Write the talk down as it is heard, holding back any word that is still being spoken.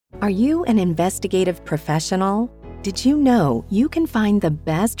Are you an investigative professional? Did you know you can find the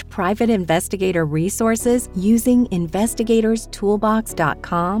best private investigator resources using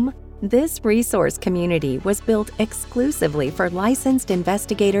investigatorstoolbox.com? This resource community was built exclusively for licensed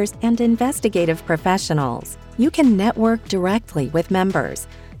investigators and investigative professionals. You can network directly with members,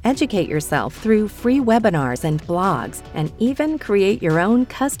 educate yourself through free webinars and blogs, and even create your own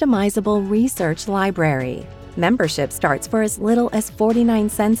customizable research library. Membership starts for as little as 49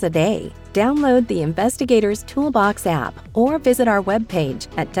 cents a day. Download the Investigators Toolbox app or visit our webpage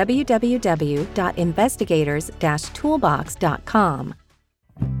at www.investigators-toolbox.com.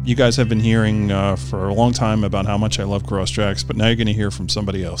 You guys have been hearing for a long time about how much I love Crosstracks, but now you're going to hear from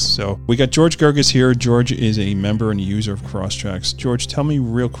somebody else. So we got George Gerges here. George is a member and a user of Crosstracks. George, tell me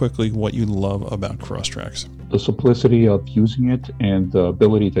real quickly what you love about Crosstracks. The simplicity of using it and the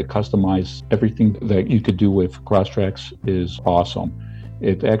ability to customize everything that you could do with Crosstracks is awesome.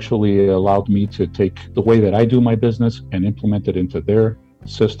 It actually allowed me to take the way that I do my business and implement it into their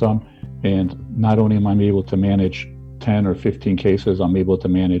system. And not only am I able to manage 10 or 15 cases, I'm able to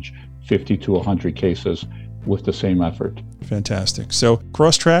manage 50 to 100 cases with the same effort. Fantastic. So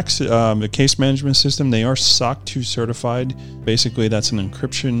Crosstracks, the case management system, they are SOC 2 certified. Basically, that's an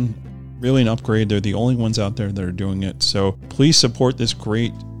encryption, really an upgrade. They're the only ones out there that are doing it. So please support this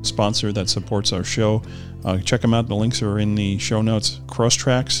great sponsor that supports our show. Check them out. The links are in the show notes.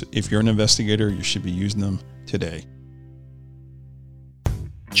 Crosstracks, if you're an investigator, you should be using them today.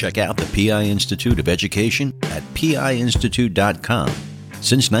 Check out the PI Institute of Education at piinstitute.com.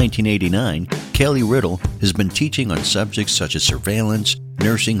 Since 1989, Kelly Riddle has been teaching on subjects such as surveillance,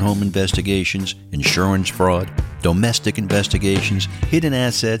 nursing home investigations, insurance fraud, domestic investigations, hidden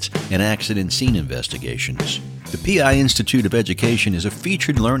assets, and accident scene investigations. The PI Institute of Education is a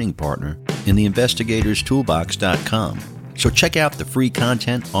featured learning partner in the investigatorstoolbox.com. So check out the free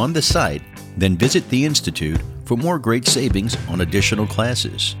content on the site, then visit the Institute for more great savings on additional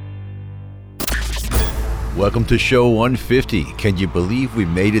classes. Welcome to show 150. Can you believe we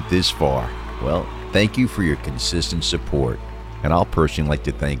made it this far? Well, thank you for your consistent support. And I'll personally like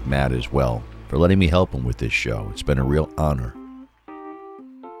to thank Matt as well for letting me help him with this show. It's been a real honor.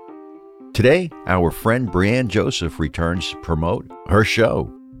 Today, our friend Brianne Joseph returns to promote her show.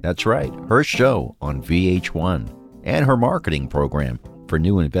 That's right, her show on VH1 and her marketing program for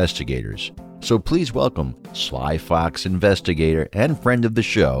new investigators. So please welcome Sly Fox investigator and friend of the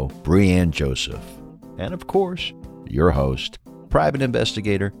show, Brianne Joseph. And of course, your host, private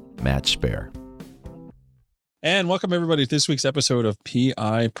investigator, Matt Spare. And welcome everybody to this week's episode of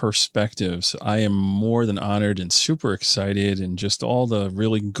PI Perspectives. I am more than honored and super excited and just all the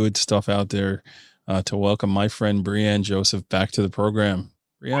really good stuff out there to welcome my friend Brianne Joseph back to the program.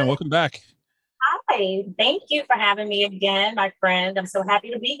 Brianne, welcome back. Hi, thank you for having me again, my friend. I'm so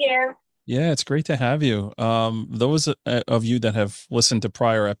happy to be here. Yeah, it's great to have you. Those of you that have listened to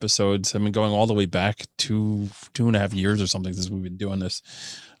prior episodes, have been going all the way back 2.5 years or something since we've been doing this.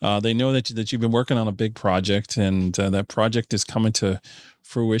 They know that you've been working on a big project, and that project is coming to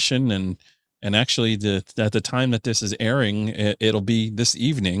fruition. And actually, at the time that this is airing, it'll be this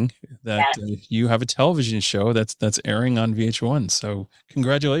evening that you have a television show that's airing on VH1. So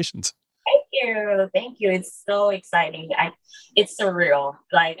congratulations. Thank you. It's so exciting. It's surreal.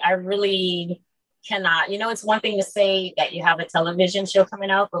 Like, I really cannot, it's one thing to say that you have a television show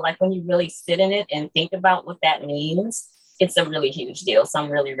coming out, but like when you really sit in it and think about what that means, it's a really huge deal. So I'm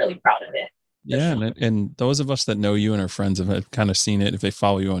really, really proud of it. Yeah, and those of us that know you and our friends have kind of seen it. If they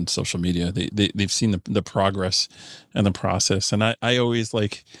follow you on social media, they've seen the progress and the process. And I always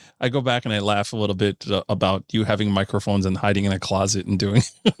I go back and I laugh a little bit about you having microphones and hiding in a closet and doing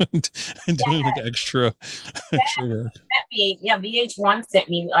doing like extra work. VH1 sent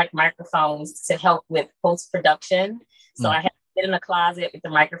me like microphones to help with post-production. So I had to sit in a closet with the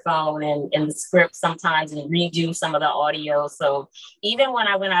microphone and the script sometimes and redo some of the audio. So even when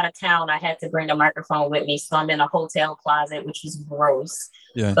I went out of town, I had to bring the microphone with me. So I'm in a hotel closet, which was gross.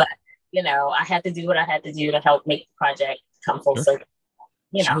 Yeah. But, I had to do what I had to do to help make the project come full circle.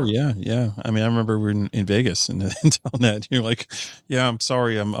 Sure, yeah. I mean, I remember we were in Vegas and telling that you're like, "Yeah, I'm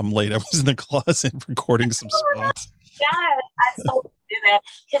sorry, I'm late. I was in the closet recording some spots." Yeah, I so do that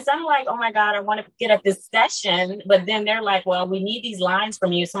because I'm like, "Oh my God, I want to get at this session," but then they're like, "Well, we need these lines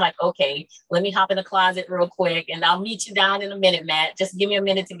from you." So I'm like, "Okay, let me hop in the closet real quick, and I'll meet you down in a minute, Matt. Just give me a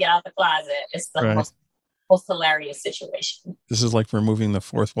minute to get out the closet." It's the most hilarious situation. This is like removing the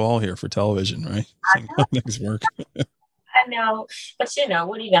fourth wall here for television, right? Things work. I know, but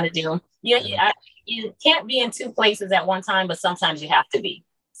what are you going to do? You can't be in two places at one time, but sometimes you have to be.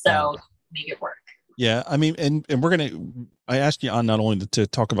 So make it work. Yeah, I mean, and we're I asked you on not only to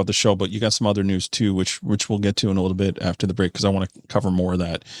talk about the show, but you got some other news too, which we'll get to in a little bit after the break, because I want to cover more of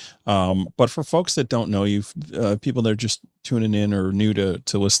that. But for folks that don't know you, people that are just tuning in or new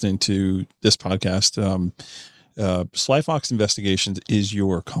to listening to this podcast, Sly Fox Investigations is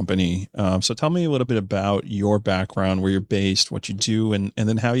your company. So tell me a little bit about your background, where you're based, what you do, and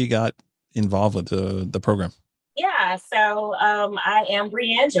then how you got involved with the program. Yeah, so I am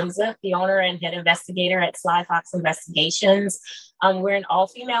Brianne Joseph, the owner and head investigator at Sly Fox Investigations. We're an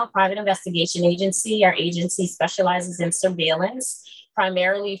all-female private investigation agency. Our agency specializes in surveillance,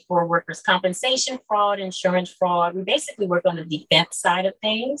 primarily for workers' compensation fraud, insurance fraud. We basically work on the defense side of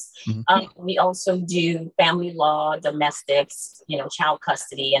things. Mm-hmm. We also do family law, domestics, child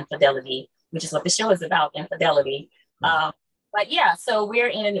custody, infidelity, which is what the show is about, infidelity. But yeah, so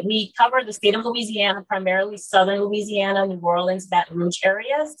we cover the state of Louisiana, primarily Southern Louisiana, New Orleans, Baton Rouge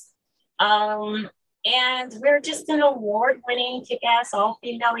areas. And we're just an award-winning, kick-ass,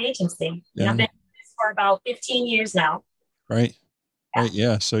 all-female agency. Yeah. I've been doing this for about 15 years now. Right. Yeah. Right.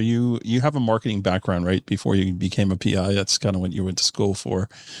 Yeah. So you have a marketing background, right? Before you became a PI, that's kind of what you went to school for.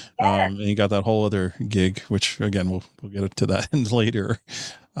 Yeah. And you got that whole other gig, which again, we'll get to that later.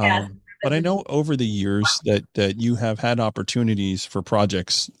 Yeah. But I know over the years that you have had opportunities for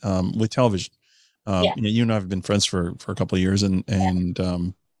projects with television. You and I have been friends for a couple of years, and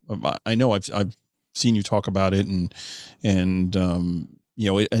I know I've seen you talk about it, and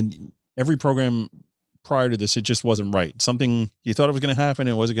every program prior to this, it just wasn't right. Something you thought it was going to happen,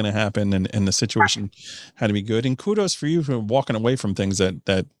 it wasn't going to happen, and the situation had to be good. And kudos for you for walking away from things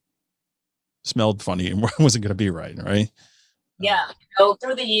that smelled funny and wasn't going to be right. Yeah,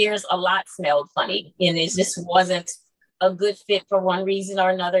 through the years, a lot smelled funny, and it just wasn't a good fit for one reason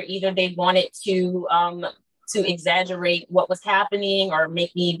or another. Either they wanted to exaggerate what was happening, or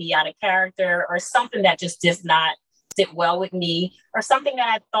make me be out of character, or something that just does not sit well with me, or something that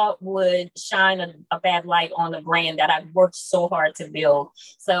I thought would shine a bad light on the brand that I've worked so hard to build.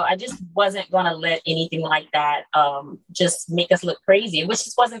 So I just wasn't going to let anything like that just make us look crazy, which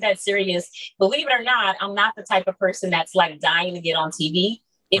just wasn't that serious. Believe it or not, I'm not the type of person that's like dying to get on TV.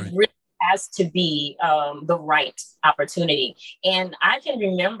 It really has to be the right opportunity. And I can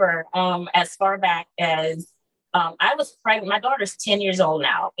remember as far back as I was pregnant. My daughter's 10 years old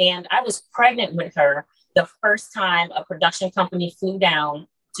now, and I was pregnant with her the first time a production company flew down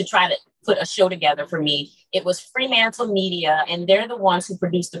to try to put a show together for me. It was Fremantle Media, and they're the ones who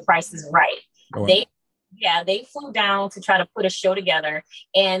produced The Price is Right. Oh, wow. They flew down to try to put a show together,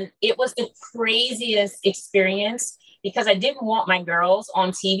 and it was the craziest experience because I didn't want my girls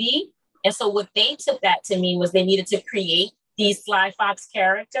on TV. And so what they took that to mean was they needed to create these Sly Fox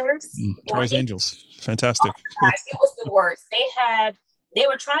characters. Charlie's Angels. Fantastic. Oh, gosh, it was the worst. They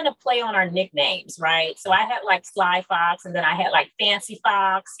were trying to play on our nicknames, right? So I had like Sly Fox, and then I had like Fancy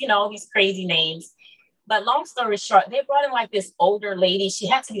Fox, all these crazy names. But long story short, they brought in like this older lady. She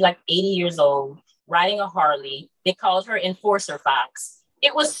had to be like 80 years old, riding a Harley. They called her Enforcer Fox.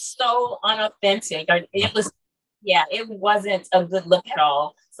 It was so unauthentic. It wasn't a good look at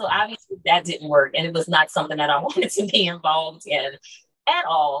all. So obviously that didn't work. And it was not something that I wanted to be involved in at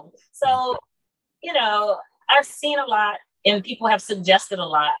all. So, I've seen a lot, and people have suggested a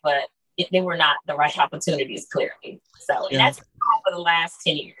lot, but they were not the right opportunities, clearly. So that's for the last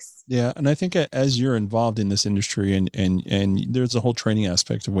 10 years. Yeah. And I think as you're involved in this industry and there's a whole training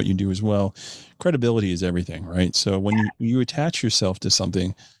aspect of what you do as well, credibility is everything, right? So when you attach yourself to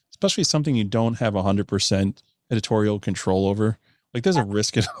something, especially something you don't have 100% editorial control over, like there's a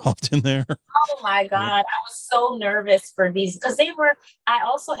risk involved in there. Oh my God. I was so nervous for these because I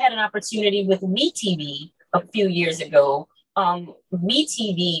also had an opportunity with WeTV a few years ago.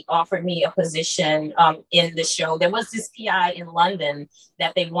 WeTV offered me a position in the show. There was this PI in London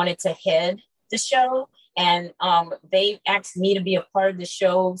that they wanted to head the show, and they asked me to be a part of the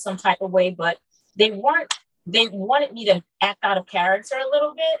show some type of way, but they wanted me to act out of character a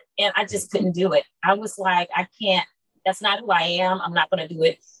little bit, and I just couldn't do it. I was like, I can't, that's not who I am. I'm not going to do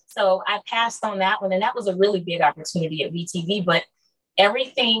it. So I passed on that one, and that was a really big opportunity at WeTV, but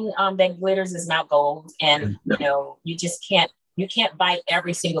everything that glitters is not gold. And, you just can't bite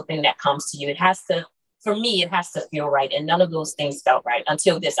every single thing that comes to you. For me, it has to feel right. And none of those things felt right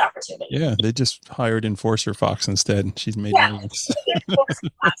until this opportunity. Yeah. They just hired Enforcer Fox instead. She's made Enforcer Fox,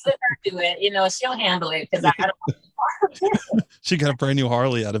 let her do it. She'll handle it because I don't. She got a brand new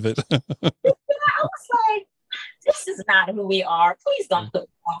Harley out of it. I was like, this is not who we are. Please don't put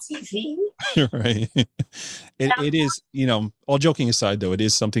on TV. Right. It is, all joking aside, though, it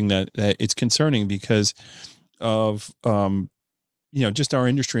is something that it's concerning because of just our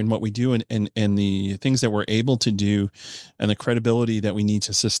industry and what we do, and the things that we're able to do, and the credibility that we need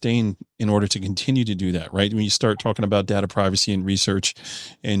to sustain in order to continue to do that. Right. When you start talking about data privacy and research,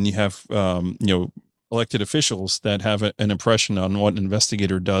 and you have, elected officials that have an impression on what an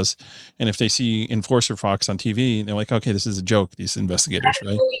investigator does. And if they see Enforcer Fox on TV, they're like, okay, this is a joke, these investigators,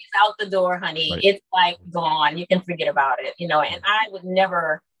 right? It's out the door, honey. Right. It's like gone. You can forget about it, and I would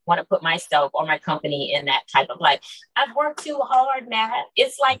never want to put myself or my company in that type of life. I've worked too hard, Matt.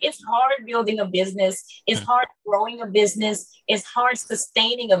 It's hard building a business. It's hard growing a business. It's hard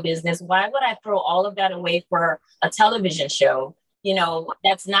sustaining a business. Why would I throw all of that away for a television show?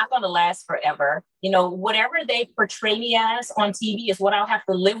 That's not going to last forever. Whatever they portray me as on TV is what I'll have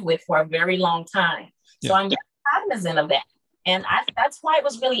to live with for a very long time. Yeah. So I'm very cognizant of that. And that's why it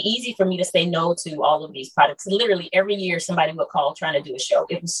was really easy for me to say no to all of these products. Literally every year somebody would call trying to do a show.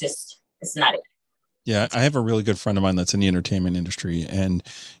 It's not it. Yeah, I have a really good friend of mine that's in the entertainment industry, and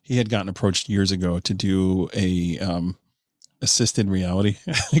he had gotten approached years ago to do a assisted reality,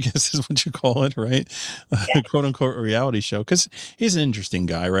 I guess is what you call it, right? Yeah. Quote unquote reality show. Because he's an interesting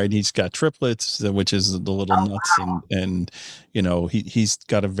guy, right? He's got triplets, which is the little nuts, and he's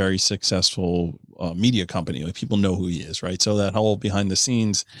got a very successful media company. Like, people know who he is, right? So that whole behind the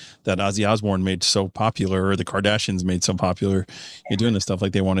scenes that Ozzy Osbourne made so popular, or the Kardashians made so popular, you're doing this stuff.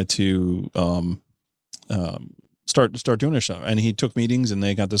 Like, they wanted to start doing a show, and he took meetings, and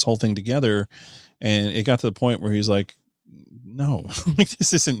they got this whole thing together, and it got to the point where he's like, no,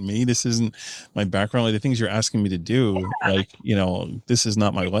 this isn't me. This isn't my background. Like, the things you're asking me to do, like, this is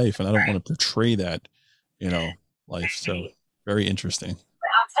not my life, and I don't want to portray that, life. So very interesting.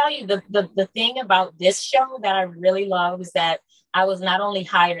 I'll tell you the thing about this show that I really love is that I was not only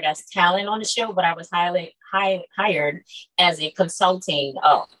hired as talent on the show, but I was hired as a consultant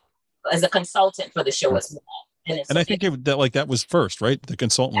for the show as well. And I think that was first, right? The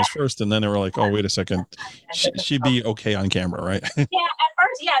consultant was first, and then they were like, "Oh, wait a second, she'd be okay on camera, right?" Yeah, at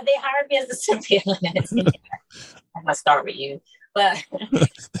first, yeah, they hired me as a surveillance. I'm gonna start with you, but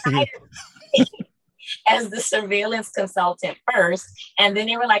as the surveillance consultant first, and then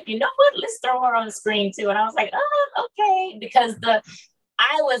they were like, "You know what? Let's throw her on the screen too." And I was like, "Oh, okay," because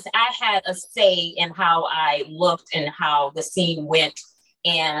I had a say in how I looked and how the scene went.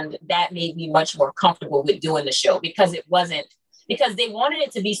 And that made me much more comfortable with doing the show, because they wanted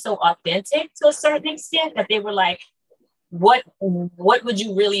it to be so authentic to a certain extent that they were like, what would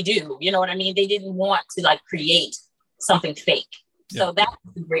you really do? You know what I mean? They didn't want to create something fake. Yeah. So that's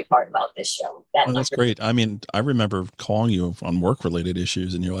the great part about this show. That's great. I mean, I remember calling you on work-related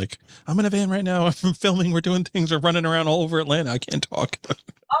issues, and you're like, "I'm in a van right now. I'm filming. We're doing things. We're running around all over Atlanta. I can't talk."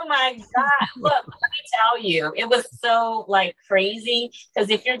 Oh my God. Look, let me tell you, it was so crazy, because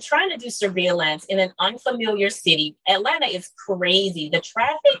if you're trying to do surveillance in an unfamiliar city, Atlanta is crazy. The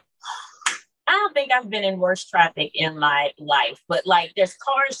traffic, I don't think I've been in worse traffic in my life, but there's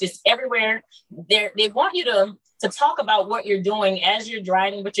cars just everywhere. They want you to talk about what you're doing as you're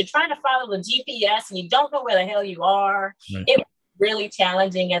driving, but you're trying to follow the GPS and you don't know where the hell you are. Right. It was really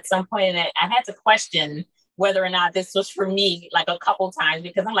challenging at some point, and I had to question whether or not this was for me a couple times,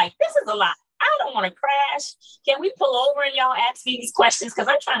 because I'm like, this is a lot. I don't want to crash. Can we pull over and y'all ask me these questions? Because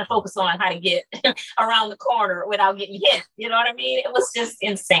I'm trying to focus on how to get around the corner without getting hit. You know what I mean? It was just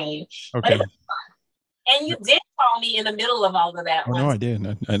insane. Okay. But it was fun. And you did call me in the middle of all of that. Oh, no, I did.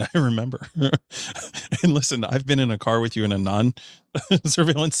 And I remember. And listen, I've been in a car with you in a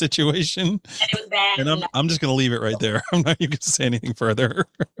non-surveillance situation. And it was bad. And I'm just going to leave it right there. I'm not even going to say anything further.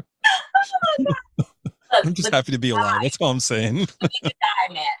 I'm just happy to be alive. That's all I'm saying. Did you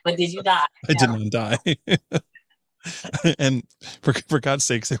die, Matt? But did you die? I did not die. And for God's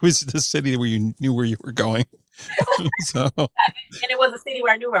sakes, it was the city where you knew where you were going. So, and it was a city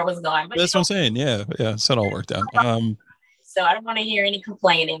where I knew where I was going. But that's what I'm saying. Yeah. So it all worked out. So I don't want to hear any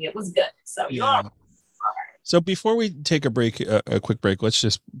complaining. It was good. So you are. So before we take a break, a quick break, let's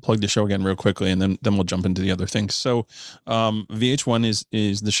just plug the show again real quickly, and then we'll jump into the other things. So VH1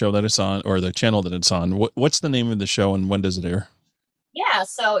 is the show that it's on, or the channel that it's on. What's the name of the show, and when does it air? Yeah,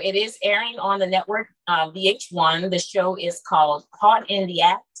 so it is airing on the network VH1. The show is called Caught in the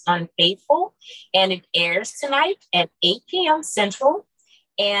Act, Unfaithful, and it airs tonight at 8 p.m. Central.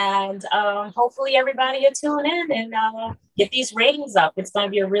 And hopefully everybody will tune in and get these ratings up. It's going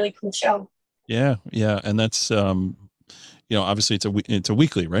to be a really cool show. Yeah. And that's, obviously it's a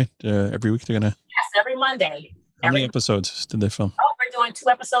weekly, right? Every week they're going to. Yes, every Monday. How many episodes did they film? Oh, we're doing 2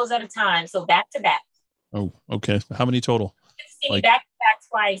 episodes at a time. So back to back. Oh, okay. How many total? Back to back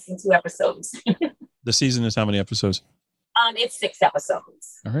twice in 2 episodes. The season is how many episodes? It's 6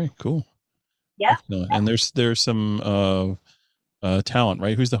 episodes. All right, cool. Yeah. And there's some talent,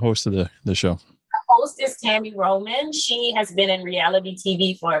 right? Who's the host of the show? The host is Tammy Roman. She has been in reality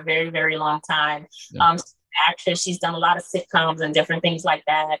TV for a very, very long time. Yeah. She's an actress. She's done a lot of sitcoms and different things like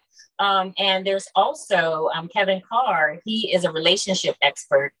that. And there's also Kevin Carr. He is a relationship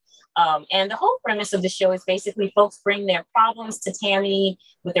expert. And the whole premise of the show is basically folks bring their problems to Tammy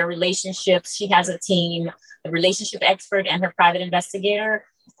with their relationships. She has a team, a relationship expert and her private investigator.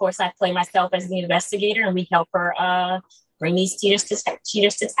 Of course, I play myself as the investigator, and we help her bring these cheaters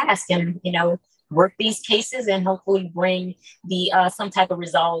to task and, work these cases and hopefully bring some type of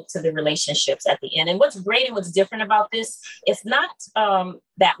result to the relationships at the end. And what's great and what's different about this, it's not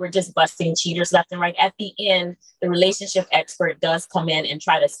that we're just busting cheaters left and right. At the end, the relationship expert does come in and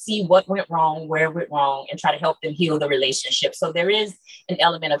try to see what went wrong, where it went wrong, and try to help them heal the relationship. So there is an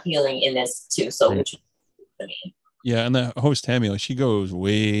element of healing in this too. So which for me. Yeah, and the host Tammy, she goes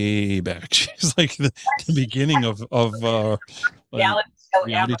way back. She's like the beginning of reality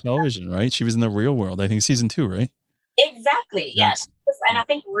television, right? She was in The Real World, I think season 2, right? Exactly. Yes. And I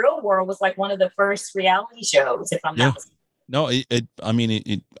think Real World was like one of the first reality shows, if I'm not mistaken. No, I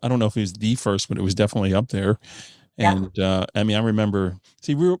don't know if it was the first, but it was definitely up there. And I remember,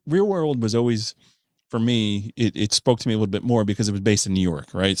 Real World was always, for me, it spoke to me a little bit more because it was based in New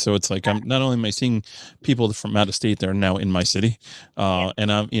York, right? So it's like, I'm not only am I seeing people from out of state that are now in my city,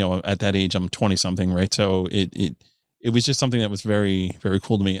 and I'm, at that age, I'm 20 something, right? So it was just something that was very, very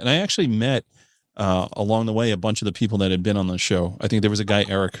cool to me. And I actually met along the way a bunch of the people that had been on the show. I think there was a guy,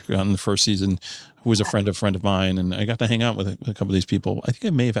 Eric, on the first season who was a friend of mine, and I got to hang out with a couple of these people. I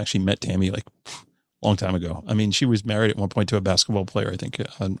think I may have actually met Tammy like a long time ago. I mean, she was married at one point to a basketball player, I think,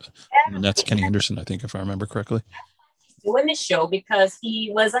 and that's Kenny Henderson, I think, if I remember correctly. Doing this show because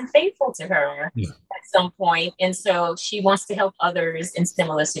he was unfaithful to her at some point, and so she wants to help others in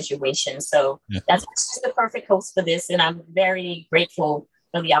similar situations. So that's just the perfect host for this, and I'm very grateful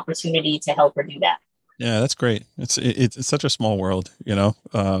for the opportunity to help her do that. Yeah, that's great. It's such a small world, and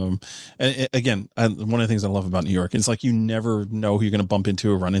again, one of the things I love about New York is like you never know who you're going to bump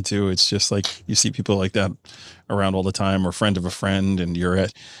into or run into. It's just like you see people like that around all the time, or friend of a friend, and you're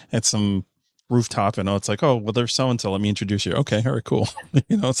at some rooftop, and it's like, oh, well, there's so and so. Let me introduce you. Okay, all right, cool.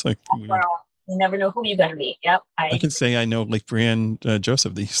 It's like you never know who you're going to meet. Yep, I can say I know like Brienne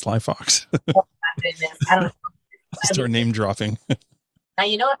Joseph, the Sly Fox. Oh my goodness, I don't know. Start name dropping. Now,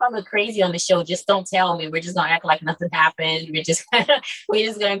 if I look crazy on the show, just don't tell me. We're just gonna act like nothing happened. We're just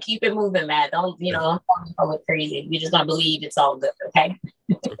gonna keep it moving, Matt. Don't don't tell me if I look crazy. We're just gonna believe it's all good. Okay.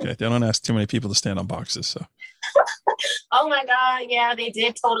 Okay. They don't ask too many people to stand on boxes, so. Oh my God! Yeah, they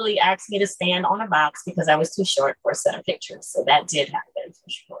did totally ask me to stand on a box because I was too short for a set of pictures. So that did happen for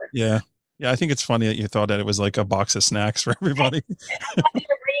sure. Yeah. I think it's funny that you thought that it was like a box of snacks for everybody. I'm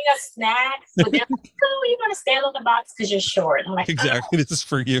bring us snacks, but they're like, "Oh, you're gonna stand on the box because you're short." I'm like, exactly. This is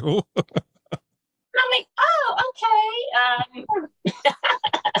for you. And I'm like, oh, okay.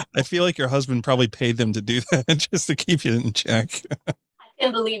 I feel like your husband probably paid them to do that just to keep you in check. I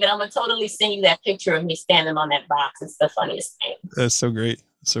can't believe it. I'm gonna totally send you that picture of me standing on that box. It's the funniest thing. That's so great.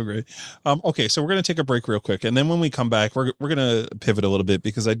 So great. Okay, so we're going to take a break real quick. And then when we come back, we're going to pivot a little bit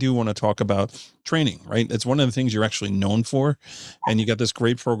because I do want to talk about training, right? It's one of the things you're actually known for. And you got this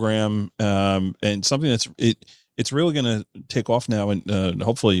great program and something it's really going to take off now. And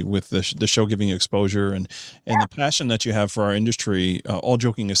hopefully with the show giving you exposure and the passion that you have for our industry, all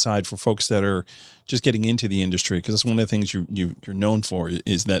joking aside, for folks that are just getting into the industry, because that's one of the things you're known for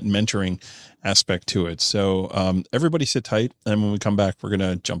is that mentoring aspect to it. So everybody sit tight. And when we come back, we're going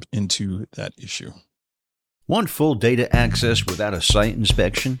to jump into that issue. Want full data access without a site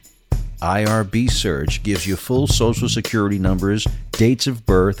inspection? IRB Search gives you full social security numbers, dates of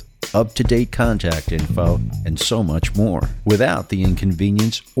birth, up-to-date contact info, and so much more, without the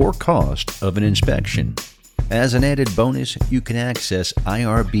inconvenience or cost of an inspection. As an added bonus, you can access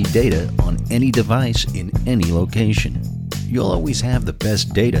IRB data on any device in any location. You'll always have the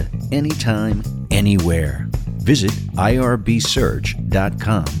best data, anytime, anywhere. Visit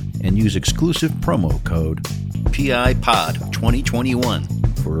irbsearch.com and use exclusive promo code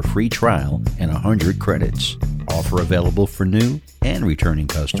PIPOD2021 for a free trial and 100 credits. Offer available for new and returning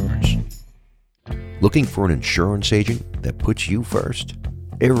customers. Looking for an insurance agent that puts you first?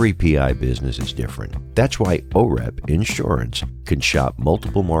 Every PI business is different. That's why OREP Insurance can shop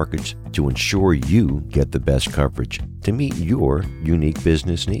multiple markets to ensure you get the best coverage to meet your unique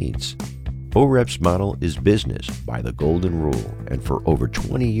business needs. OREP's model is business by the golden rule, and for over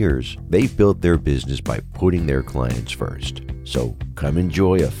 20 years, they've built their business by putting their clients first. So come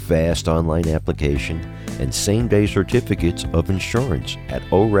enjoy a fast online application and same-day certificates of insurance at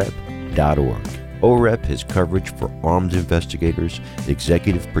orep.org. OREP has coverage for armed investigators,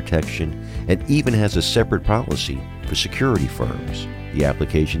 executive protection, and even has a separate policy for security firms. The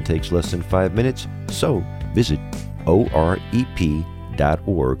application takes less than 5 minutes, so visit orep.org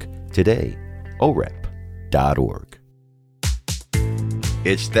today. orep.org.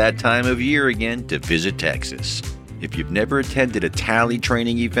 It's that time of year again to visit Texas. If you've never attended a Tally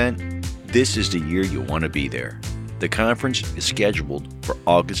training event, this is the year you'll want to be there. The conference is scheduled for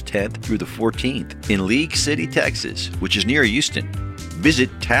August 10th through the 14th in League City, Texas, which is near Houston. Visit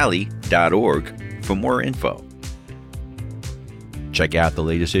tally.org for more info. Check out the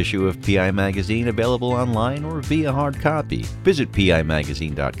latest issue of PI Magazine, available online or via hard copy. Visit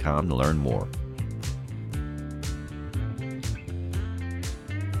pimagazine.com to learn more.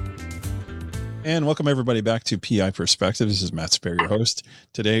 And welcome everybody back to PI Perspective. This is Matt Sperry, your host.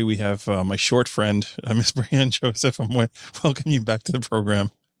 Today we have my short friend, Miss Brianne Joseph. I'm welcoming you back to the program.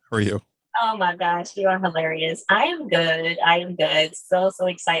 How are you? Oh my gosh, you are hilarious. I am good. So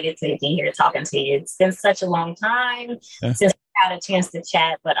excited to be here talking to you. It's been such a long time since I had a chance to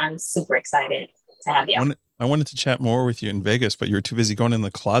chat, but I'm super excited to have you. I wanted to chat more with you in Vegas, but you're too busy going in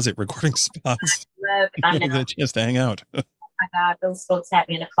the closet recording spots. I you didn't get a chance to hang out. My God, those folks have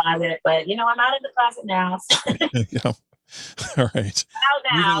me in the closet, but I'm out of the closet now. Yeah. All right.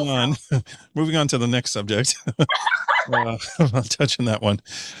 Moving on to the next subject. I'll touch on that one.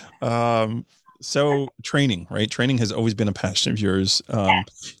 So training, right? Training has always been a passion of yours.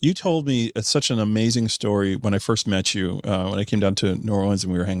 You told me it's such an amazing story when I first met you, when I came down to New Orleans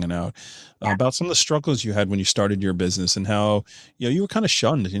and we were hanging out, about some of the struggles you had when you started your business and how, you were kind of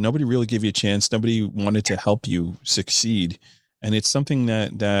shunned. Nobody really gave you a chance. Nobody wanted to help you succeed. And it's something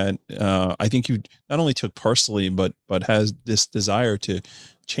that I think you not only took personally, but has this desire to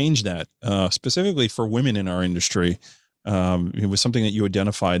change that, specifically for women in our industry. It was something that you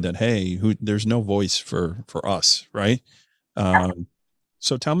identified that, hey, there's no voice for us, right?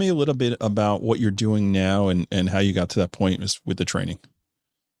 So tell me a little bit about what you're doing now and how you got to that point with the training.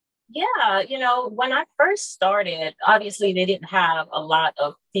 Yeah, when I first started, obviously they didn't have a lot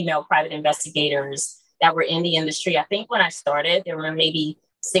of female private investigators that were in the industry. I think when I started, there were maybe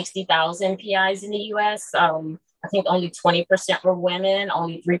 60,000 PIs in the US. I think only 20% were women,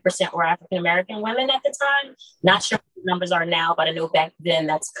 only 3% were African-American women at the time. Not sure what the numbers are now, but I know back then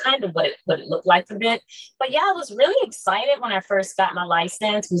that's kind of what it looked like a bit. But yeah, I was really excited when I first got my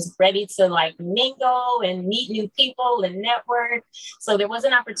license, was ready to mingle and meet new people and network. So there was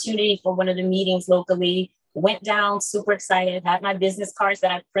an opportunity for one of the meetings locally. Went down, super excited, had my business cards that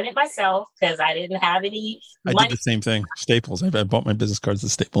I printed myself because I didn't have any money. I did the same thing. Staples. I bought my business cards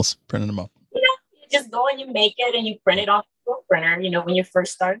at Staples, printed them up. You just go and you make it and you print it off the printer, when you're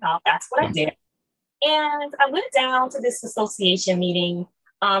first starting off. That's what I did. And I went down to this association meeting.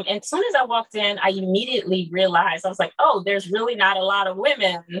 And as soon as I walked in, I immediately realized, I was like, oh, there's really not a lot of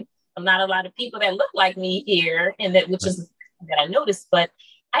women, not a lot of people that look like me here. And which is that I noticed, but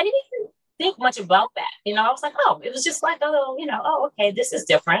I didn't even think much about that. I was like, oh, it was just like, oh, okay, this is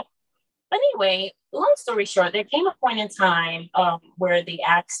different. But anyway, long story short, there came a point in time where they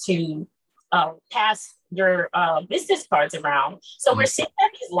asked to pass your business cards around. So we're sitting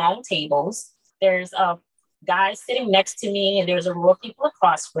at these long tables. There's a guy sitting next to me and there's a row of people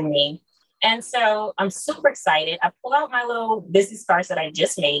across from me. And so I'm super excited. I pull out my little business cards that I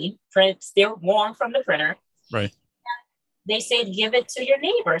just made, still warm from the printer. Right. They said, give it to your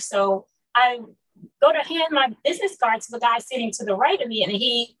neighbor. So I go to hand my business card to the guy sitting to the right of me, and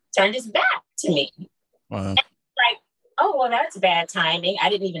he turned his back to me. Wow. Oh, well, that's bad timing. I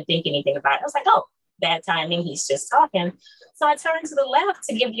didn't even think anything about it. I was like, oh, bad timing. He's just talking. So I turned to the left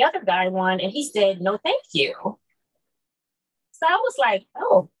to give the other guy one, and he said, no, thank you. So I was like,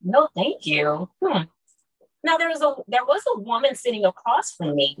 oh, no, thank you. Now there was a woman sitting across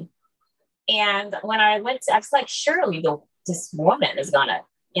from me. And when I was like, surely this woman is going to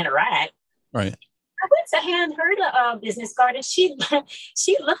interact. Right. I went to hand her the business card, and she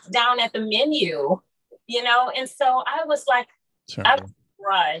looked down at the menu, and so I was like, I was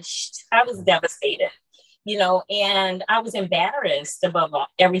crushed. I was devastated, and I was embarrassed above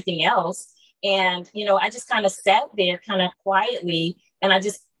everything else. And, I just kind of sat there kind of quietly, and I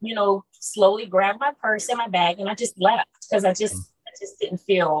just, slowly grabbed my purse and my bag, and I just left because I just didn't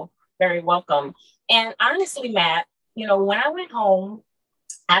feel very welcome. And honestly, Matt, when I went home,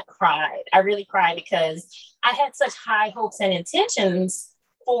 I cried. I really cried because I had such high hopes and intentions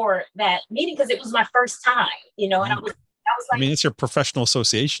for that meeting because it was my first time, and I was like, it's your professional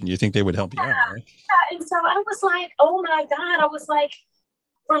association. You think they would help you out, right? Yeah. And so I was like, oh my God. I was like,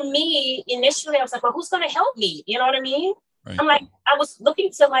 for me, initially, I was like, well, who's going to help me? You know what I mean? Right. I'm like, I was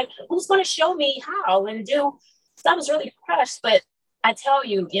looking to like, who's going to show me how and do. So I was really crushed. But I tell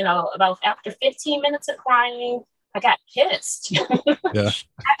you, about after 15 minutes of crying, I got pissed. Yeah.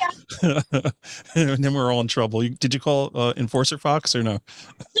 And then we're all in trouble. Did you call Enforcer Fox or no? I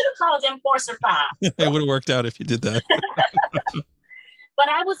should have called Enforcer Fox. It would have worked out if you did that. But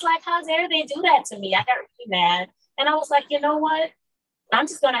I was like, how dare they do that to me? I got really mad. And I was like, you know what? I'm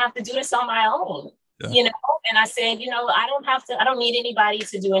just going to have to do this on my own. Yeah. And I said, I don't need anybody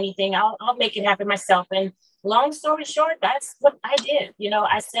to do anything. I'll make it happen myself. And long story short, that's what I did.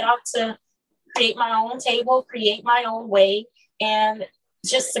 I set out to create my own table, create my own way, and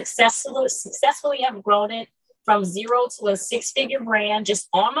just successfully have grown it from 0 to a 6-figure brand just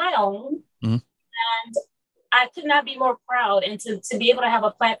on my own. Mm-hmm. And I could not be more proud. And to be able to have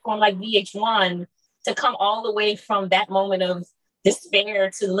a platform like VH1 to come all the way from that moment of despair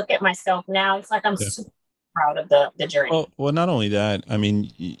to look at myself now, it's like I'm super proud of the journey. Well, not only that, I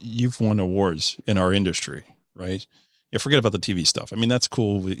mean, you've won awards in our industry, right? Yeah, forget about the TV stuff. I mean, that's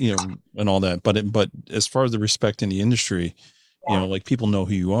cool, and all that. But as far as the respect in the industry, like people know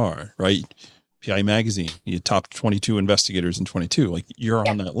who you are, right? PI Magazine, you top 22 investigators in 22. Like you're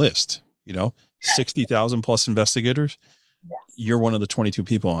on that list, 60,000 plus investigators. Yes. You're one of the 22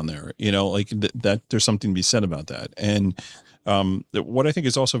 people on there, like that there's something to be said about that. And what I think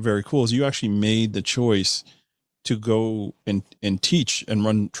is also very cool is you actually made the choice to go and teach and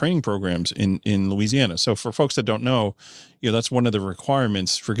run training programs in Louisiana. So for folks that don't know, that's one of the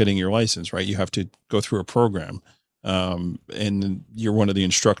requirements for getting your license, right? You have to go through a program, and you're one of the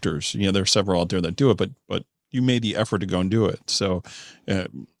instructors. There are several out there that do it, but you made the effort to go and do it. So,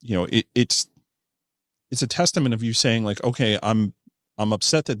 it's a testament of you saying like, okay, I'm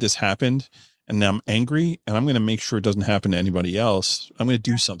upset that this happened and I'm angry and I'm going to make sure it doesn't happen to anybody else. I'm going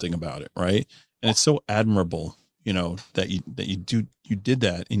to do something about it. Right. And it's so admirable, that you did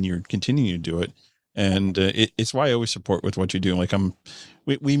that and you're continuing to do it. And it's why I always support with what you do. Like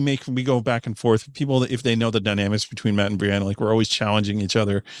we go back and forth. People, if they know the dynamics between Matt and Brianna, like we're always challenging each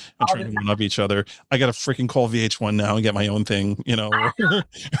other and trying to one-up each other. I got to freaking call VH1 now and get my own thing,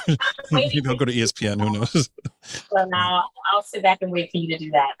 Maybe I'll go to ESPN. Who knows? Well, now I'll sit back and wait for you to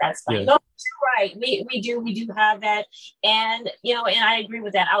do that. That's fine. Yeah. No, you're right. We do have that. And, and I agree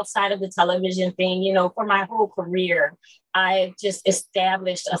with that. Outside of the television thing, for my whole career, I just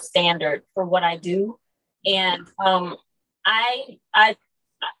established a standard for what I do. And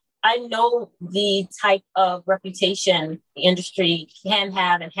I know the type of reputation the industry can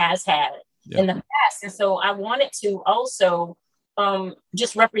have and has had in the past. And so I wanted to also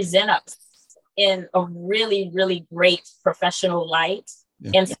just represent us in a really, really great professional light.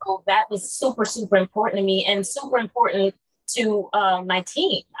 Yeah. And so that was super, super important to me and super important to my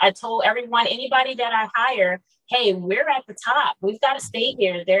team. I told everyone, anybody that I hire, hey, we're at the top. We've got to stay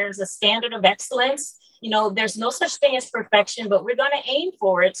here. There's a standard of excellence. There's no such thing as perfection, but we're going to aim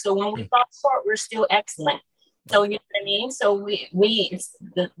for it. So when we fall short, we're still excellent. So you know what I mean? So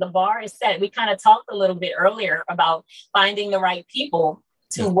the bar is set. We kind of talked a little bit earlier about finding the right people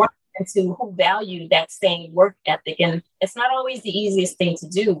to work and to who value that same work ethic. And it's not always the easiest thing to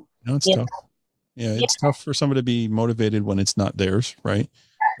do. No, it's tough. Yeah, it's tough for somebody to be motivated when it's not theirs, right?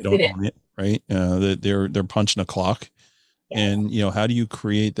 They don't own it, right? They're punching a clock. And, how do you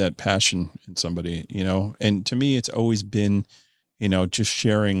create that passion in somebody, and to me, it's always been, just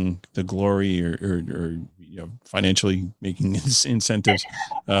sharing the glory or financially making incentives,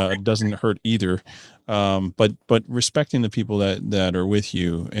 doesn't hurt either. But respecting the people that are with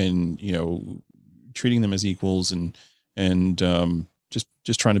you and, treating them as equals and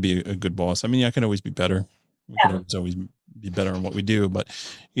just trying to be a good boss. I mean, I can always be better. We can always be better in what we do, but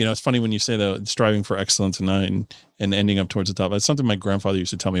it's funny when you say that striving for excellence and ending up towards the top. That's something my grandfather used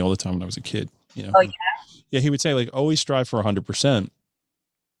to tell me all the time when I was a kid. Oh yeah. Yeah, he would say like always strive for 100%.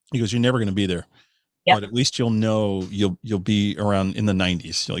 He goes, you're never going to be there, but at least you'll be around in the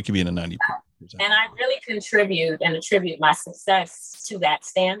 90s. Like you'll be in the 90%. And I really attribute my success to that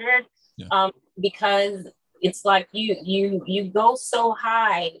standard, because it's like you go so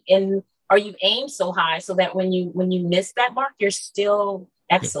high or you aim so high so that when you miss that mark, you're still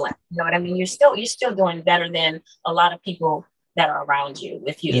excellent. You know what I mean? You're still doing better than a lot of people that are around you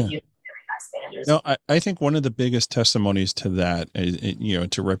if you have very high standards. No, I think one of the biggest testimonies to that,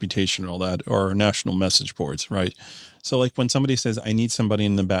 to reputation and all that, are national message boards, right? So like when somebody says, I need somebody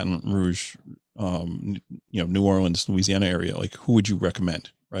in the Baton Rouge, New Orleans, Louisiana area, like who would you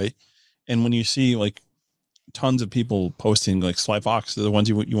recommend, right? And when you see like tons of people posting like Sly Fox, they're the ones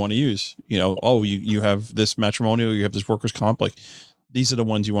you want to use, you have this matrimonial, you have this workers' comp, like these are the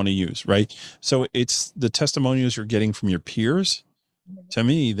ones you want to use, right? So it's the testimonials you're getting from your peers. To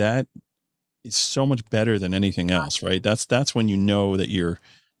me, that is so much better than anything else, right? That's when you know that you're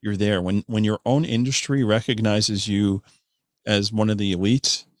there. When your own industry recognizes you as one of the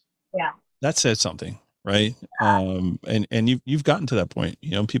elites, Yeah. that says something, right? And you've gotten to that point.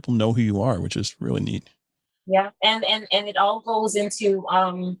 You know, people know who you are, which is really neat. Yeah. And it all goes into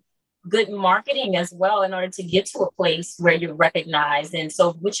good marketing as well in order to get to a place where you're recognized. And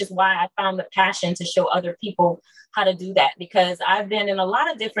so, which is why I found the passion to show other people how to do that, because I've been in a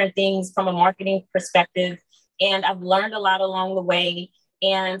lot of different things from a marketing perspective, and I've learned a lot along the way.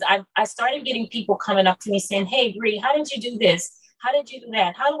 And I started getting people coming up to me saying, "Hey, Bree, how did you do this? How did you do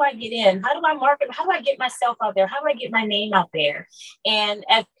that? How do I get in? How do I market? How do I get myself out there? How do I get my name out there?" And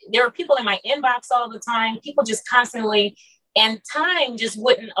there are people in my inbox all the time, people just constantly, and time just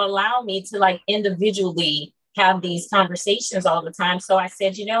wouldn't allow me to like individually have these conversations all the time. So I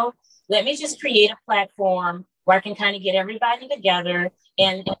said, let me just create a platform where I can kind of get everybody together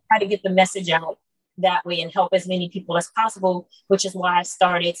and try to get the message out that way and help as many people as possible, which is why I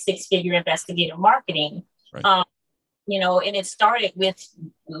started Six Figure Investigator Marketing. Right. And it started with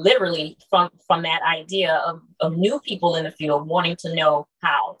literally from that idea of new people in the field wanting to know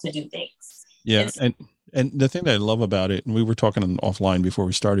how to do things. Yeah. And the thing that I love about it, and we were talking offline before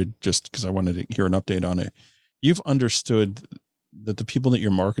we started, just because I wanted to hear an update on it. You've understood that the people that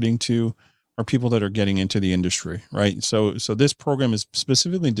you're marketing to are people that are getting into the industry, right? So this program is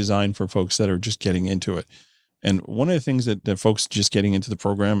specifically designed for folks that are just getting into it. And one of the things that folks just getting into the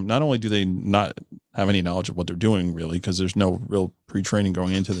program, not only do they not have any knowledge of what they're doing really, because there's no real pre-training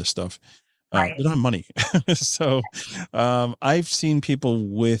going into this stuff, they don't have money. So I've seen people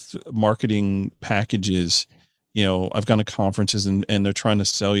with marketing packages, I've gone to conferences and they're trying to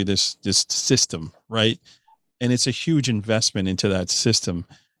sell you this system, right? And it's a huge investment into that system.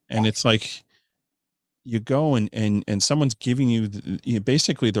 And it's like, you go and someone's giving you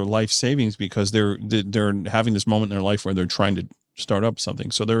basically their life savings, because they're having this moment in their life where they're trying to start up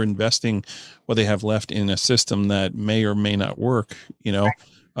something. So they're investing what they have left in a system that may or may not work,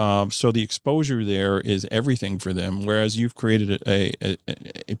 so the exposure there is everything for them. Whereas you've created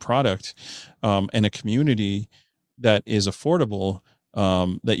a product and a community that is affordable,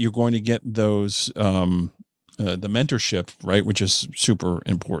 that you're going to get those, the mentorship, right, which is super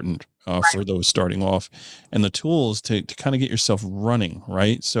important for those starting off, and the tools to kind of get yourself running,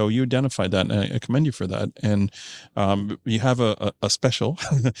 right? So you identified that, and I commend you for that. And you have a special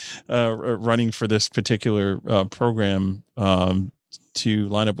running for this particular program to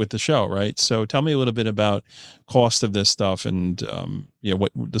line up with the show, right? So tell me a little bit about cost of this stuff and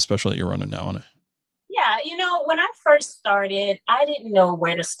what the special that you're running now on it. Yeah, when I first started, I didn't know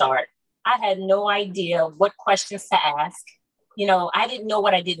where to start. I had no idea what questions to ask. I didn't know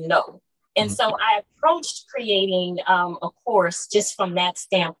what I didn't know. And so I approached creating a course just from that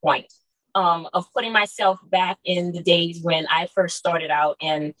standpoint of putting myself back in the days when I first started out,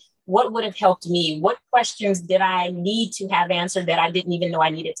 and what would have helped me? What questions did I need to have answered that I didn't even know I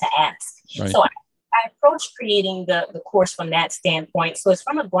needed to ask? Right. So I approached creating the course from that standpoint. So it's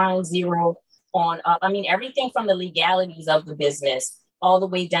from a ground zero on up. Everything from the legalities of the business all the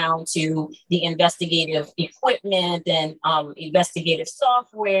way down to the investigative equipment and investigative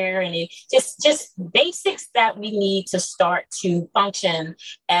software, and just basics that we need to start to function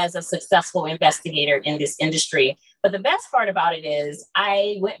as a successful investigator in this industry. But the best part about it is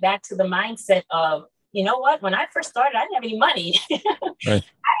I went back to the mindset of, when I first started, I didn't have any money. Right.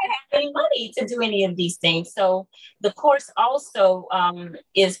 I didn't have any money to do any of these things. So the course also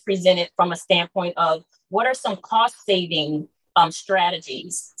is presented from a standpoint of what are some cost-saving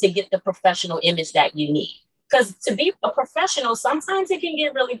strategies to get the professional image that you need. Because to be a professional, sometimes it can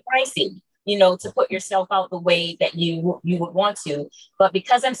get really pricey, to put yourself out the way that you would want to. But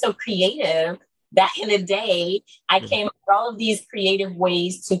because I'm so creative, back in the day, I came up with all of these creative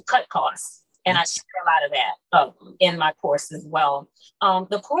ways to cut costs. And I share a lot of that in my course as well.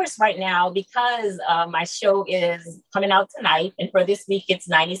 The course right now, because my show is coming out tonight, and for this week, it's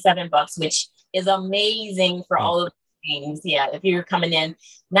 $97, which is amazing for all of things. Yeah, if you're coming in,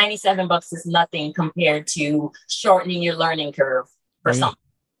 $97 is nothing compared to shortening your learning curve for something.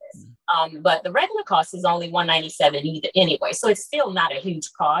 But the regular cost is only $197 anyway, so it's still not a huge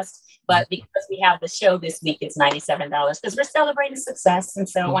cost. But because we have the show this week, it's $97 because we're celebrating success, and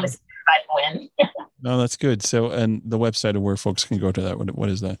so I want to see everybody win. No, that's good. So, and the website of where folks can go to that, what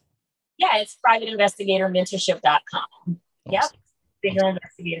is that? Yeah, it's privateinvestigatormentorship.com. Awesome. Yep, Figure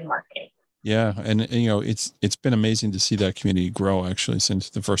Investigator Marketing. Yeah. And it's been amazing to see that community grow actually since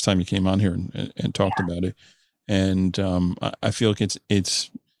the first time you came on here and talked about it. And I feel like it's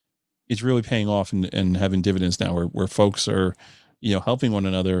really paying off and having dividends now where folks are, helping one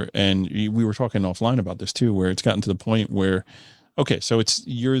another. And we were talking offline about this too, where it's gotten to the point where, okay, so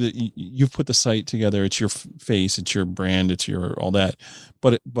you've put the site together. It's your face, it's your brand, it's your all that,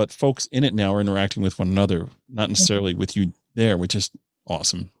 but folks in it now are interacting with one another, not necessarily with you there, which is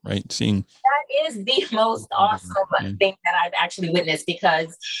awesome, right? Seeing that is the most awesome thing that I've actually witnessed,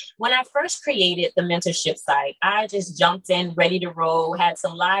 because when I first created the mentorship site, I just jumped in ready to roll, had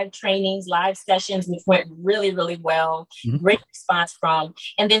some live trainings, live sessions, which went really, really well. Great response from.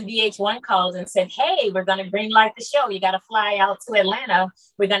 And then VH1 called and said, hey, we're going to green light the show. You got to fly out to Atlanta.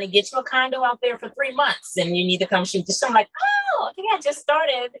 We're going to get you a condo out there for 3 months and you need to come shoot the show. I'm like, oh, I think I just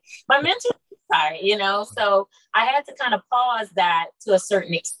started my mentorship site, so I had to kind of pause that to a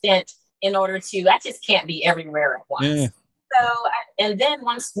certain extent in order to, I just can't be everywhere at once. Yeah. So, and then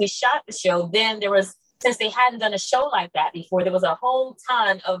once we shot the show, then there was, since they hadn't done a show like that before, there was a whole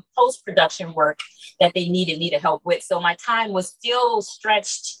ton of post-production work that they needed me to help with. So my time was still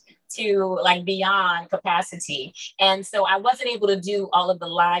stretched to like beyond capacity. And so I wasn't able to do all of the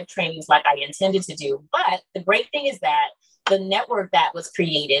live trainings like I intended to do. But the great thing is that the network that was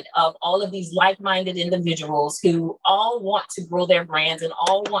created of all of these like-minded individuals who all want to grow their brands and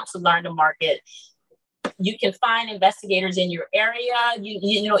all want to learn to market. You can find investigators in your area.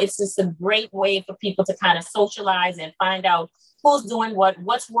 It's just a great way for people to kind of socialize and find out who's doing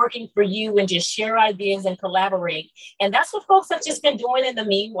what's working for you, and just share ideas and collaborate. And that's what folks have just been doing in the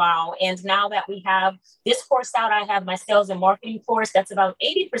meanwhile. And now that we have this course out, I have my sales and marketing course that's about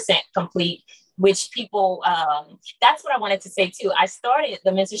 80% complete, which people, that's what I wanted to say too. I started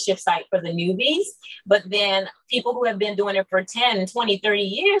the mentorship site for the newbies, but then people who have been doing it for 10, 20, 30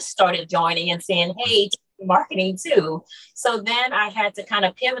 years started joining and saying, hey, marketing too. So then I had to kind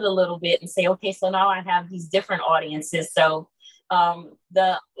of pivot a little bit and say, okay, so now I have these different audiences. So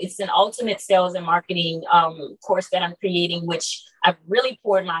it's an ultimate sales and marketing course that I'm creating, which I've really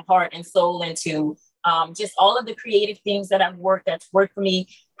poured my heart and soul into. Just all of the creative things that that's worked for me,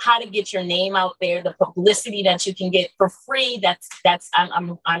 how to get your name out there, the publicity that you can get for free.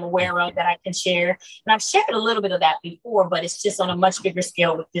 I'm aware of that I can share. And I've shared a little bit of that before, but it's just on a much bigger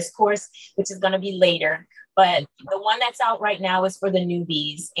scale with this course, which is going to be later. But the one that's out right now is for the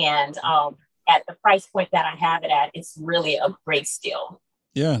newbies. And at the price point that I have it at, it's really a great skill.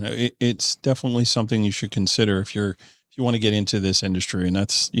 Yeah, it's definitely something you should consider if you want to get into this industry. And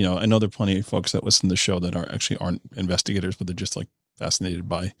that's, I know there are plenty of folks that listen to the show that aren't investigators, but they're just like fascinated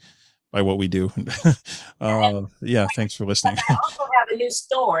by what we do. Yeah. Thanks for listening. I also have a new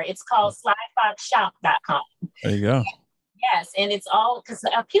store. It's called slyfoxshop.com. There you go. Yes. And it's all because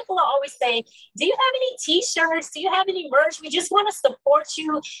people are always saying, do you have any t-shirts? Do you have any merch? We just want to support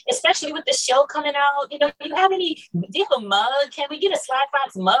you, especially with the show coming out. Do you have a mug? Can we get a Sly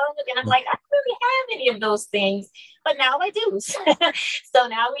Fox mug? And I'm like, I don't really have any of those things, but now I do. So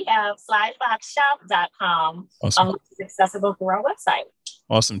now we have slyfoxshop.com, awesome. Which is accessible through our website.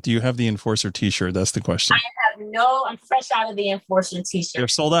 Awesome. Do you have the Enforcer t-shirt? That's the question. I'm fresh out of the Enforcer t-shirt. They're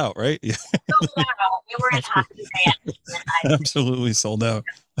sold out, right? Yeah. Sold out. We were in hot demand. Absolutely sold out.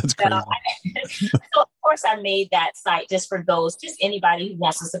 That's crazy. So of course I made that site just for anybody who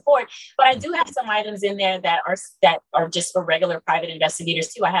wants to support. But I do have some items in there that are just for regular private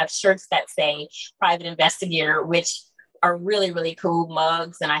investigators too. I have shirts that say private investigator, which are really, really cool,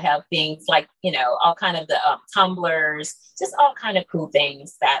 mugs. And I have things like, all kind of the tumblers, just all kind of cool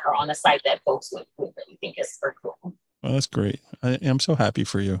things that are on the site that folks would really think is super cool. Well, that's great. I'm so happy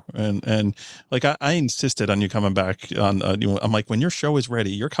for you. And like, I insisted on you coming back on, I'm like, when your show is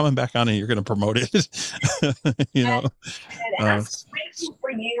ready, you're coming back on and you're going to promote it. And I'm so grateful for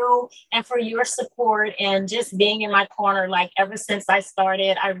you and for your support and just being in my corner. Like ever since I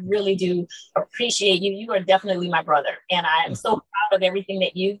started, I really do appreciate you. You are definitely my brother. And I'm so proud of everything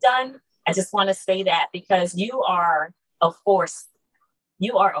that you've done. I just want to say that because you are a force.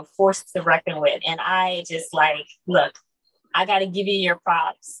 You are a force to reckon with. And I just look, I got to give you your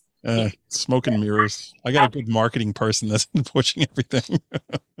props. Smoke and mirrors. I got a good marketing person that's pushing everything.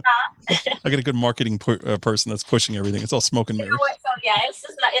 I got a good marketing person that's pushing everything. It's all smoke and mirrors. So yeah,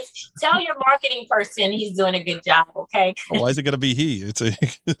 it's tell your marketing person he's doing a good job. Okay. Well, why is it going to be he? It's a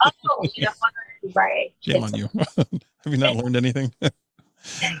right. Shame on you. Have you not learned anything?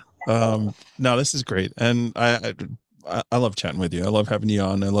 No, this is great. And I love chatting with you. I love having you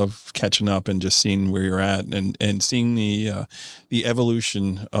on. I love catching up and just seeing where you're at and seeing the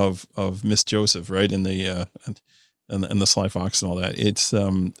evolution of Miss Joseph, right? And and the Sly Fox and all that. It's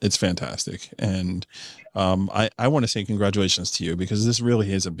fantastic. And I want to say congratulations to you, because this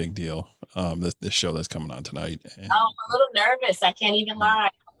really is a big deal. This show that's coming on tonight. And, I'm a little nervous. I can't even lie.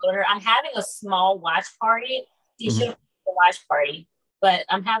 I'm having a small watch party. You should have a watch party, but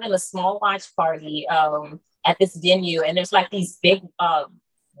I'm having a small watch party at this venue, and there's like these big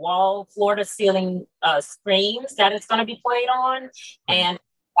wall, floor to ceiling screens that it's going to be played on, and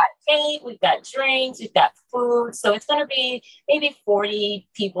we've got cake, we've got drinks, we've got food, so it's going to be maybe 40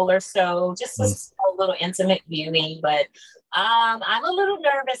 people or so, just a little intimate viewing. But I'm a little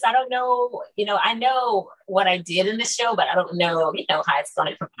nervous. I don't know, I know what I did in the show, but I don't know, how it's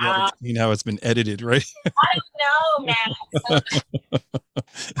going to come out. How it's been edited, right? I don't know, man.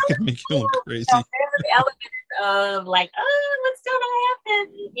 It's gonna make you look crazy. There's an element of like, what's going to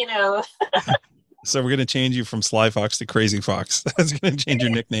happen, So we're gonna change you from Sly Fox to Crazy Fox. That's gonna change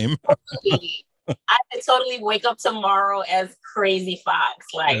your nickname. I could totally wake up tomorrow as Crazy Fox.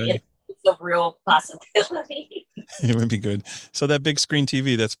 Like, it's a real possibility. It would be good. So that big screen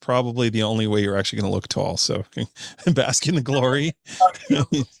TV, that's probably the only way you're actually going to look tall. So bask in the glory. You'll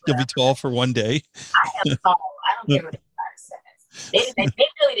be tall for one day. I am tall. I don't care what anybody says. They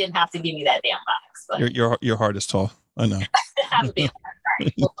really didn't have to give me that damn box. But your heart is tall. I know.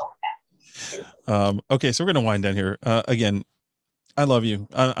 Okay, so we're going to wind down here. Again, I love you.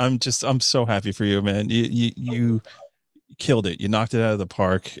 I'm so happy for you, man. You killed it. You knocked it out of the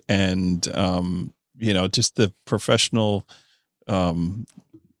park. And, just the professional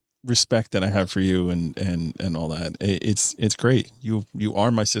respect that I have for you and all that. It's great. You are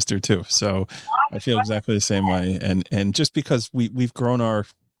my sister too. So I feel exactly the same way. And just because we've grown our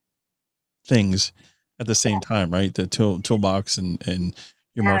things at the same time, right? The toolbox and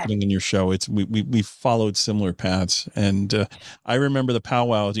your marketing and your show, we followed similar paths. And I remember the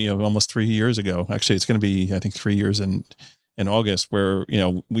powwow, almost 3 years ago. Actually, it's going to be, I think, 3 years in August, where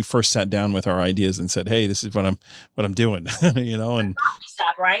we first sat down with our ideas and said, hey, this is what I'm doing. And coffee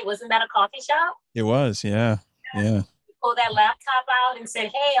shop, right? Wasn't that a coffee shop? It was. Yeah. You pulled that laptop out and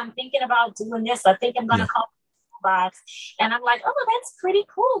said, hey, I'm thinking about doing this. I think I'm going to call box. And I'm like, oh, that's pretty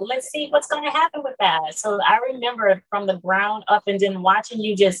cool. Let's see what's going to happen with that. So I remember from the ground up, and then watching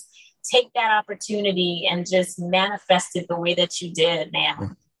you just take that opportunity and just manifest it the way that you did,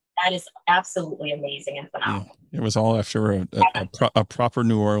 man. That is absolutely amazing and phenomenal. Yeah. It was all after a proper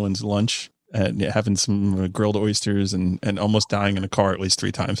New Orleans lunch, and having some grilled oysters and almost dying in a car at least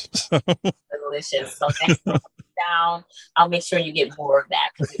 3 times. Delicious. So next time down, I'll make sure you get more of that.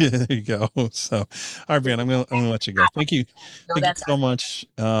 Yeah, there you go. So, all right, man, I'm gonna let you go. Thank you. Thank you so much.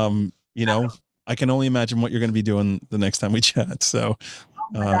 I can only imagine what you're going to be doing the next time we chat. So,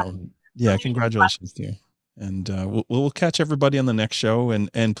 congratulations to you. And we'll catch everybody on the next show.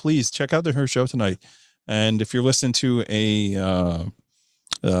 And please check out her show tonight. And if you're listening to a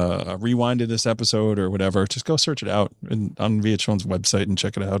rewind of this episode or whatever, just go search it out on VH1's website and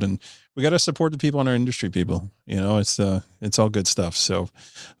check it out. And we got to support the people in our industry, people. It's all good stuff. So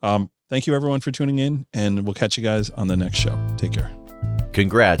thank you everyone for tuning in, and we'll catch you guys on the next show. Take care.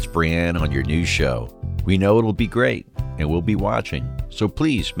 Congrats, Brianne, on your new show. We know it'll be great, and we'll be watching. So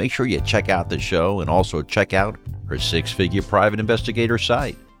please make sure you check out the show, and also check out her 6-figure private investigator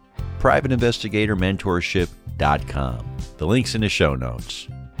site, privateinvestigatormentorship.com. The link's in the show notes.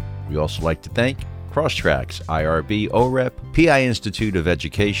 We also like to thank Crosstracks, IRB, OREP, PI Institute of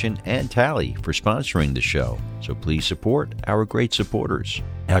Education, and Tally for sponsoring the show. So please support our great supporters.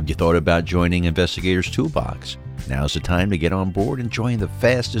 Have you thought about joining Investigators Toolbox? Now's the time to get on board and join the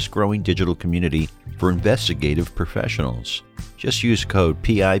fastest growing digital community for investigative professionals. Just use code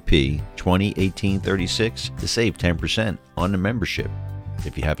PIP 201836 to save 10% on the membership.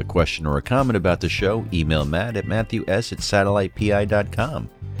 If you have a question or a comment about the show, email Matt at matthews@satellitepi.com.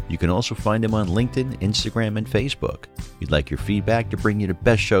 You can also find him on LinkedIn, Instagram, and Facebook. We'd like your feedback to bring you the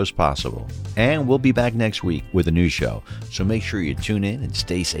best shows possible. And we'll be back next week with a new show, so make sure you tune in and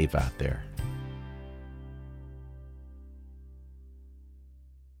stay safe out there.